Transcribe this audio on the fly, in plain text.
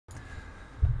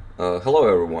Hello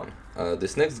everyone.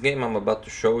 This next game I'm about to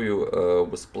show you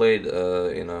was played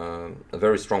in a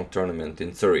very strong tournament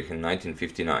in Zürich in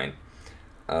 1959.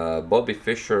 Bobby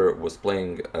Fischer was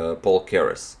playing Paul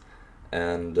Keres,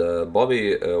 and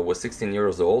Bobby was 16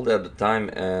 years old at the time,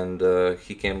 and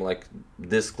he came like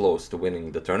this close to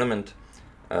winning the tournament,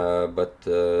 but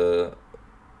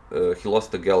he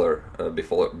lost to Geller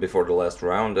before the last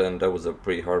round, and that was a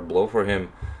pretty hard blow for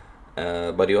him.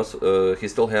 But he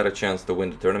still had a chance to win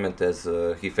the tournament as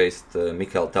he faced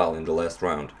Mikhail Tal in the last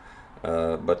round.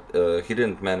 But he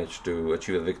didn't manage to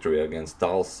achieve a victory against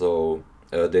Tal, so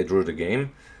they drew the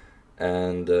game.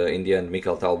 And in the end,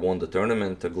 Mikhail Tal won the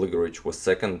tournament. Gligorić was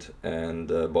second, and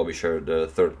Bobby shared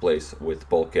third place with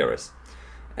Paul Keres.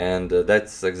 And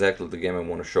that's exactly the game I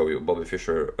want to show you: Bobby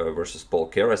Fischer versus Paul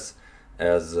Keres,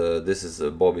 as this is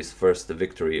Bobby's first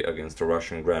victory against a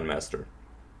Russian Grandmaster.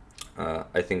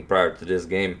 I think prior to this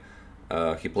game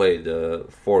he played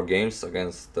 4 games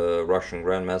against Russian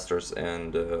Grandmasters,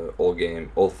 and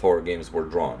all 4 games were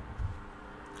drawn.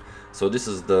 So this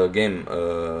is the game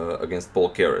against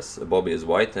Paul Keres. Bobby is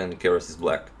white and Keres is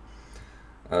black.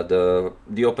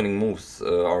 The opening moves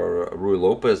are Ruy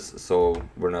Lopez, so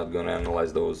we're not going to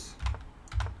analyze those.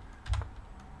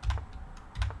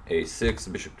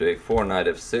 A6, bishop to A4, knight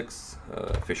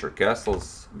F6, Fischer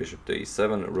castles, bishop to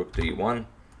E7, rook to E1,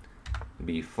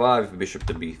 B5, bishop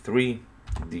to B3,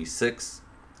 D6,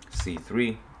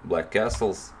 C3, black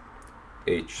castles,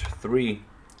 H3,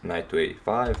 knight to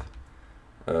A5,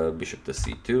 bishop to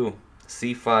C2,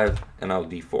 C5, and now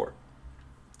D4.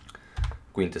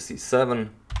 Queen to C7,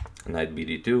 knight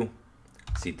BD2,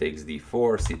 C takes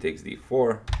D4, C takes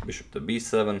D4, bishop to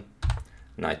B7,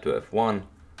 knight to F1,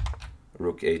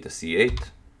 rook A to C8,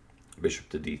 bishop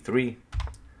to D3,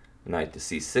 knight to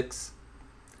C6,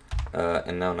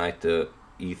 and now knight to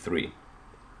E3.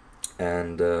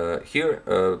 And here,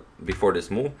 before this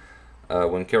move,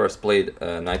 when Keres played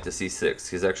knight to C6,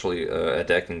 he's actually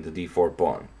attacking the D4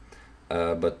 pawn.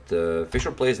 But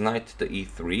Fischer plays knight to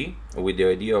E3 with the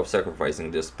idea of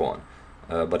sacrificing this pawn.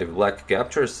 But if black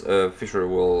captures, Fischer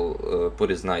will put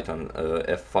his knight on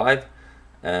F5,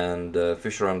 and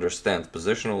Fischer understands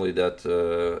positionally that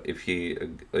if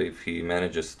he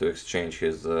manages to exchange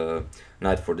his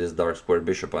knight for this dark square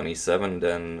bishop on E7,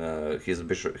 then his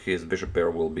bishop pair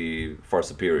will be far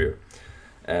superior.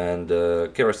 And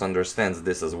Keres understands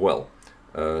this as well,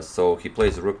 so he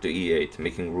plays rook to E8,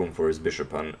 making room for his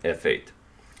bishop on F8.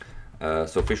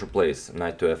 So Fischer plays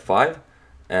knight to F5,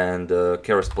 and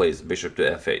Keres plays bishop to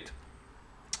F8.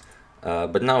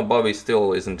 But now Bobby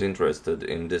still isn't interested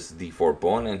in this D4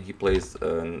 pawn, and he plays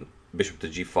bishop to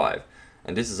G5.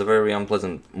 And this is a very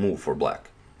unpleasant move for black,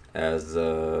 as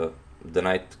the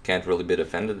knight can't really be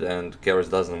defended, and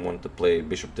Keres doesn't want to play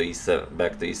bishop to E7,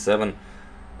 back to E7,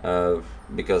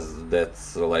 because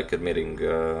that's like admitting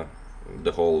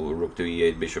the whole rook to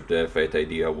E8, bishop to F8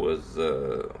 idea was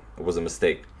a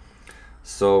mistake.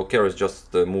 So Keres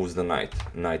just moves the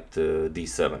knight to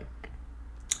D7.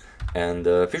 And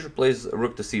Fischer plays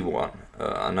rook to C1,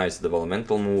 a nice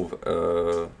developmental move.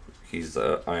 He's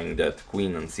eyeing that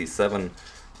queen on C7,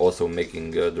 also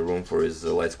making the room for his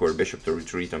light square bishop to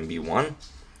retreat on B1.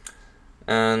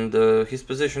 And his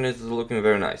position is looking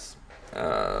very nice.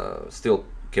 Still,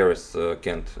 Keres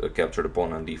can't capture the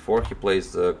pawn on D4. He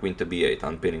plays queen to B8,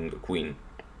 unpinning the queen.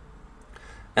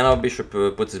 And now bishop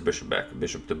puts his bishop back,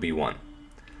 bishop to B1.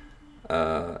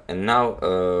 And now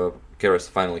Keres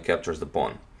finally captures the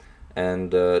pawn.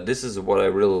 And this is what I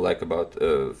really like about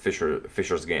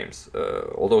Fischer's games.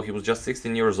 Although he was just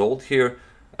 16 years old here,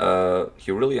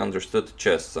 he really understood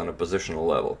chess on a positional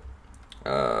level,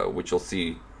 which you'll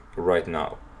see right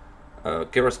now.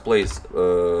 Keres plays,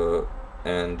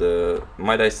 and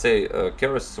might I say,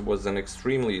 Keres was an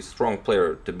extremely strong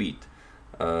player to beat.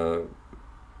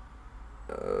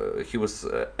 He was,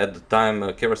 at the time,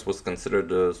 Keres was considered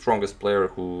the strongest player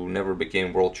who never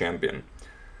became world champion.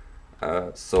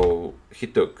 So he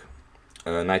took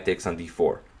knight takes on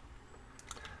D4,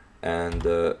 and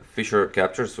Fischer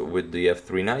captures with the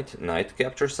F3 knight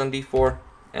captures on D4,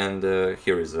 and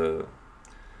here is a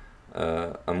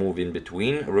move in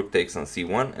between, rook takes on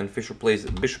C1, and Fischer plays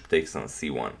bishop takes on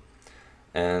C1.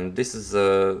 And this is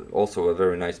also a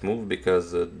very nice move,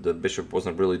 because the bishop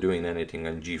wasn't really doing anything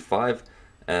on G5,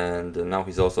 and now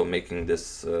he's also making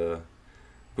this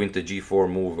queen to G4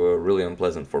 move really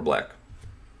unpleasant for black.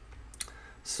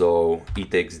 So E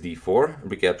takes D4,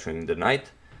 recapturing the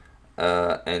knight,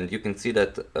 and you can see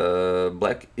that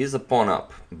black is a pawn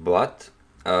up, but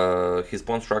his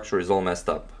pawn structure is all messed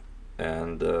up,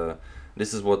 and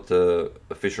this is what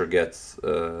Fischer gets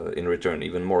in return,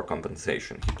 even more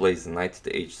compensation. He plays knight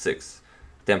to H6,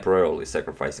 temporarily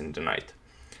sacrificing the knight.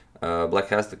 Black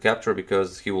has to capture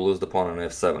because he will lose the pawn on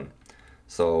f7.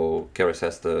 So Keres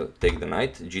has to take the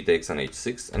knight, g takes on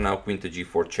h6, and now queen to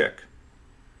g4 check.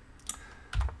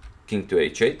 King to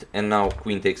h8, and now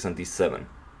queen takes on d7.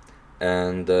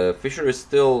 And Fischer is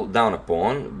still down a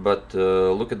pawn, but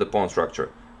look at the pawn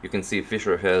structure. You can see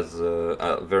Fischer has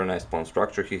a very nice pawn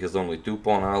structure. He has only 2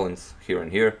 pawn islands here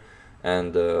and here,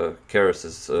 and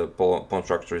Keres's pawn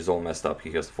structure is all messed up.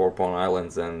 He has 4 pawn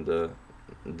islands, and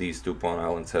these 2 pawn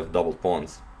islands have doubled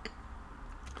pawns.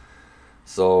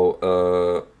 So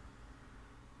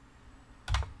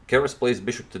Keres plays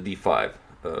bishop to d5,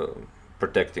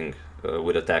 protecting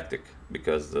with a tactic,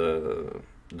 because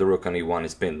the rook on e1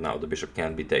 is pinned now. The bishop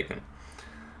can't be taken.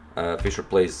 Fischer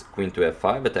plays queen to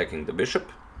f5, attacking the bishop,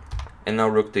 and now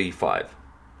rook to e5,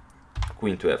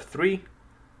 queen to f3,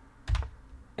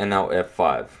 and now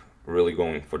f5, really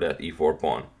going for that e4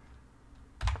 pawn.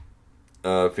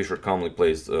 Fischer calmly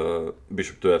plays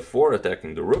bishop to f4,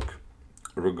 attacking the rook.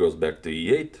 Rook goes back to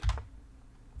e8,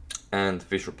 and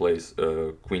Fischer plays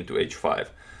queen to h5,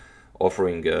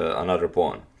 offering another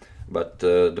pawn. But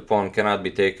the pawn cannot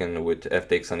be taken with f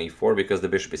takes on e4 because the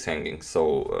bishop is hanging.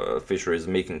 So Fischer is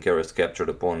making Keres capture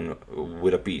the pawn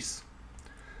with a piece.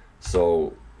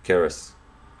 So Keres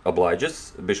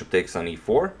obliges, bishop takes on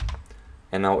e4,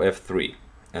 and now f3.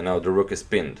 And now the rook is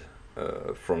pinned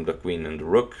from the queen and the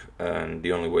rook, and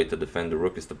the only way to defend the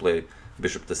rook is to play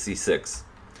bishop to c6.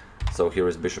 So here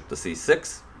is bishop to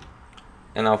c6,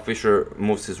 and now Fischer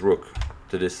moves his rook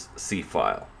to this c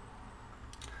file,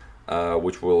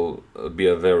 which will be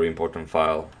a very important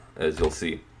file, as you'll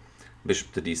see.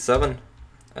 Bishop to d7,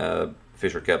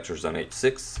 Fischer captures on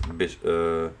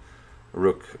h6,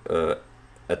 rook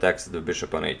attacks the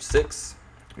bishop on h6,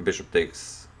 bishop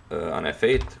takes on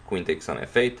f8, queen takes on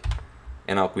f8,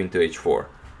 and now queen to h4,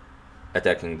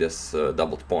 attacking this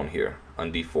doubled pawn here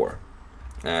on d4.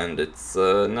 And it's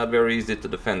not very easy to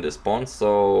defend this pawn,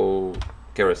 so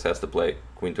Keres has to play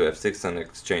queen to f6 and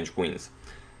exchange queens.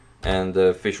 And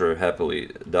Fischer happily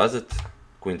does it.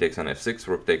 Queen takes on f6,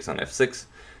 rook takes on f6,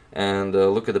 and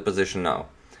look at the position now.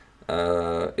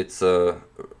 It's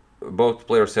both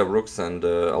players have rooks and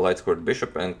a light squared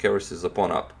bishop, and Keres is a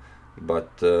pawn up. But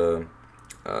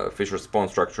Fischer's pawn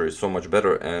structure is so much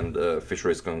better, and Fischer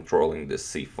is controlling this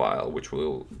c file, which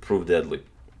will prove deadly.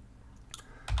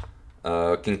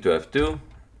 King to f2,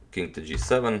 king to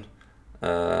g7,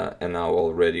 and now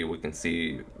already we can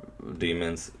see the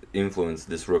immense influence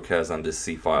this rook has on this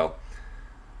c file.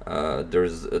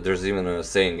 There's even a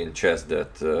saying in chess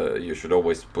that you should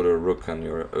always put a rook on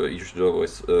your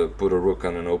put a rook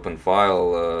on an open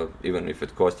file, even if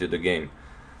it costs you the game,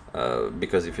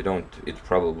 because if you don't, it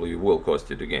probably will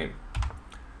cost you the game.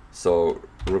 So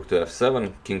rook to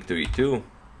f7, king to e2,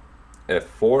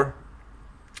 f4.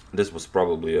 This was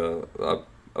probably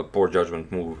a poor judgment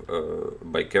move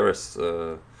by Keres,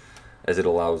 as it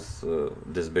allows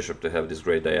this bishop to have this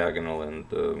great diagonal and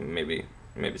maybe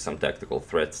some tactical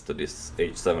threats to this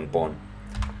h7 pawn.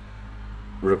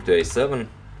 Rook to a7,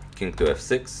 king to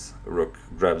f6, rook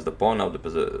grabs the pawn, now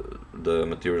the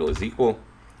material is equal.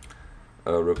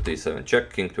 Rook to e7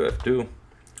 check, king to f2,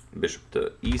 bishop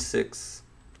to e6,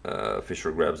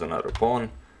 Fischer grabs another pawn,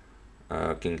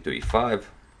 king to e5,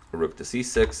 rook to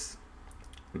c6,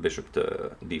 bishop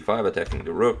to d5 attacking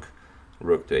the rook,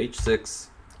 rook to h6,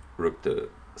 rook to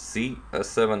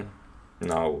c7.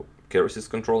 Now Keres is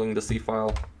controlling the c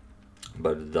file,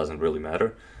 but it doesn't really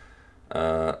matter.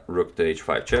 Rook to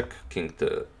h5 check, king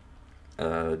to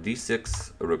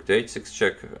d6, rook to h6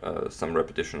 check. Some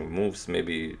repetition of moves,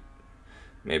 maybe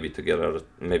to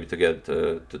get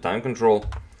to time control.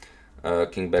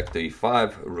 King back to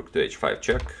e5, rook to h5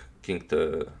 check, king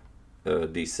to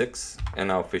d6, and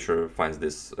now Fischer finds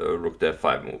this rook to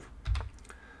f5 move.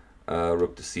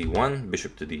 Rook to c1,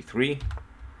 bishop to d3,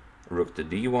 rook to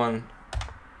d1,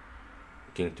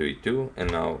 king to e2,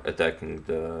 and now attacking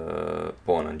the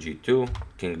pawn on g2,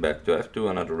 king back to f2,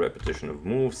 another repetition of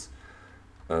moves.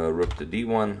 Rook to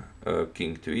d1,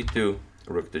 king to e2,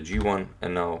 rook to g1,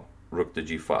 and now rook to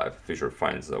g5. Fischer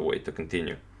finds a way to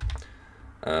continue.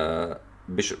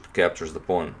 Bishop captures the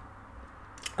pawn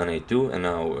on a2, and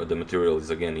now the material is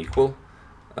again equal,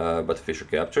 but Fischer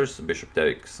captures. Bishop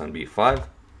takes on b5,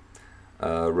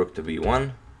 rook to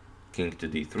b1, king to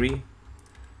d3,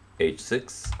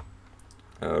 h6,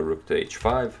 rook to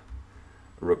h5,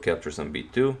 rook captures on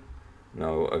b2.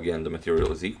 Now again the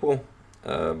material is equal,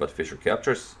 but Fischer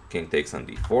captures. King takes on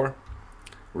d4,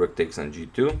 rook takes on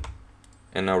g2,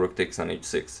 and now rook takes on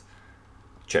h6,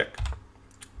 check.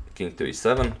 King to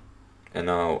e7, and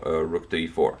now rook to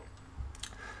e4.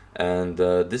 And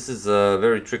this is a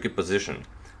very tricky position.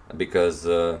 because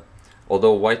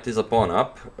although white is a pawn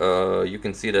up, you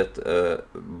can see that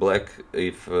black,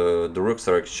 if the rooks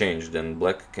are exchanged, then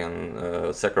black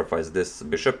can sacrifice this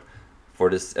bishop for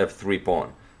this f3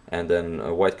 pawn, and then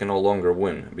white can no longer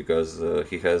win because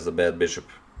he has a bad bishop.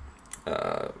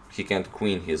 He can't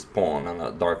queen his pawn on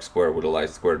a dark square with a light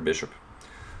squared bishop.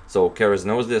 So Keres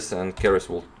knows this, and Keres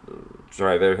will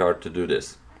try very hard to do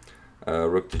this.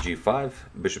 Rook to g5,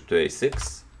 bishop to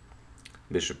a6,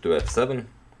 bishop to f7,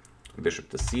 bishop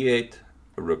to c8,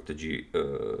 rook to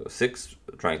g6,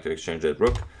 trying to exchange that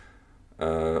rook,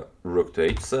 rook to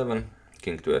h7,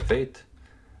 king to f8,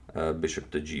 bishop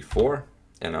to g4,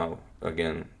 and now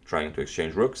again trying to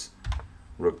exchange rooks,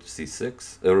 rook to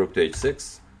c6, rook to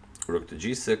h6, rook to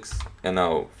g6, and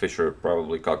now Fischer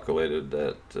probably calculated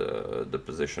that the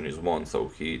position is won, so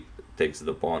he takes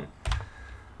the pawn.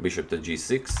 Bishop to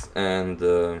g6, and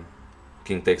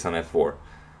king takes on f4.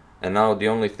 And now the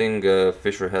only thing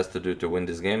Fischer has to do to win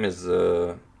this game is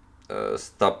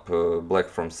stop black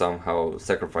from somehow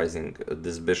sacrificing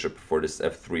this bishop for this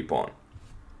f3 pawn.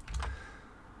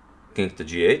 King to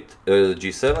g8,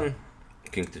 g7,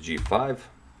 king to g5,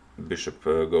 bishop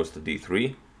goes to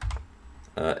d3,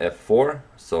 f4,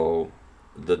 so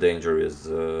the danger is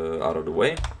out of the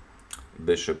way.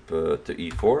 Bishop to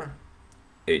e4,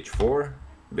 h4,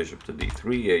 bishop to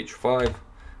d3, h5,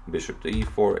 bishop to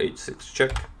e4, h6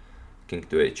 check, king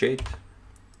to h8,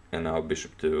 and now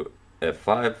bishop to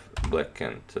f5. Black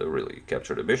can't really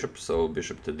capture the bishop, so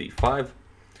bishop to d5,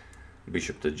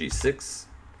 bishop to g6,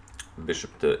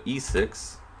 bishop to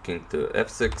e6, king to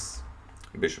f6,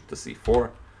 bishop to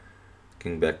c4,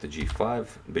 king back to g5,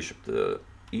 bishop to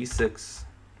e6,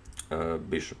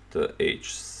 bishop to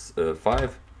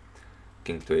h5,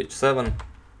 king to h7,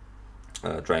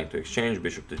 trying to exchange,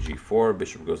 bishop to g4,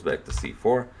 bishop goes back to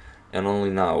c4, and only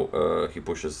now he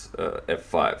pushes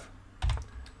f5.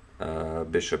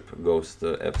 Bishop goes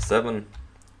to f7,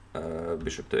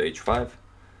 bishop to h5,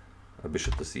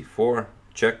 bishop to c4,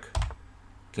 check,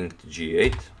 king to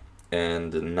g8,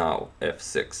 and now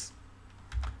f6.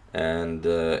 And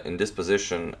in this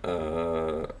position,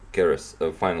 Keres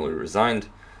finally resigned.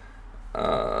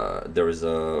 There is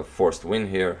a forced win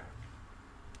here.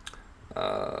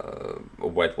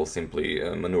 White will simply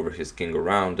maneuver his king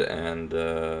around, and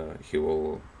he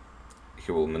will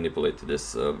manipulate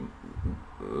this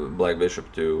black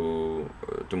bishop to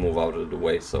move out of the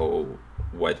way, so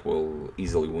white will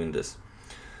easily win this.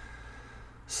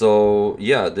 So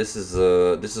yeah, this is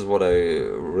what I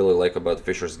really like about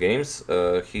Fischer's games.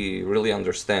 He really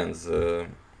understands the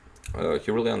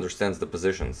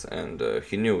positions, and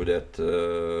he knew that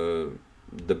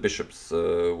the bishops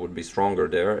would be stronger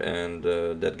there, and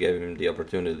that gave him the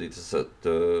opportunity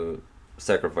to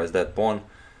sacrifice that pawn.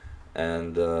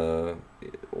 And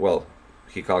well,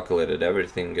 he calculated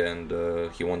everything, and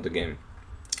he won the game.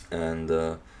 And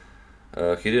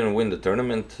he didn't win the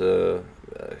tournament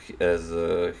as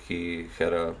he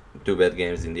had two bad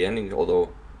games in the ending, although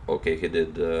okay, he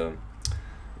did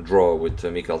draw with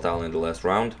Mikhail Tal in the last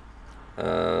round.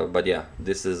 But yeah,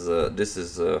 this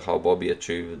is how Bobby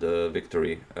achieved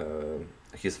victory,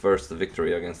 his first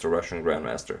victory against a Russian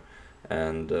Grandmaster.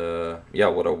 And yeah,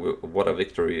 what a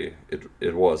victory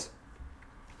it was.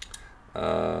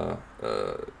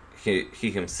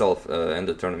 He himself and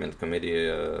the tournament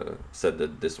committee said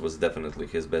that this was definitely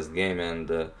his best game,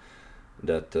 and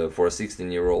that for a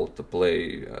 16-year-old to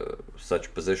play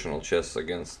such positional chess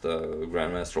against a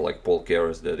grandmaster like Paul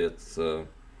Keres, that it's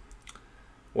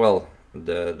well,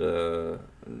 that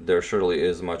there surely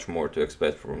is much more to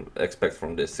expect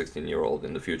from this 16-year-old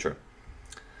in the future.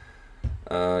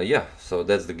 Yeah, so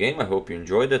that's the game. I hope you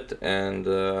enjoyed it, and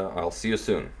I'll see you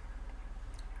soon.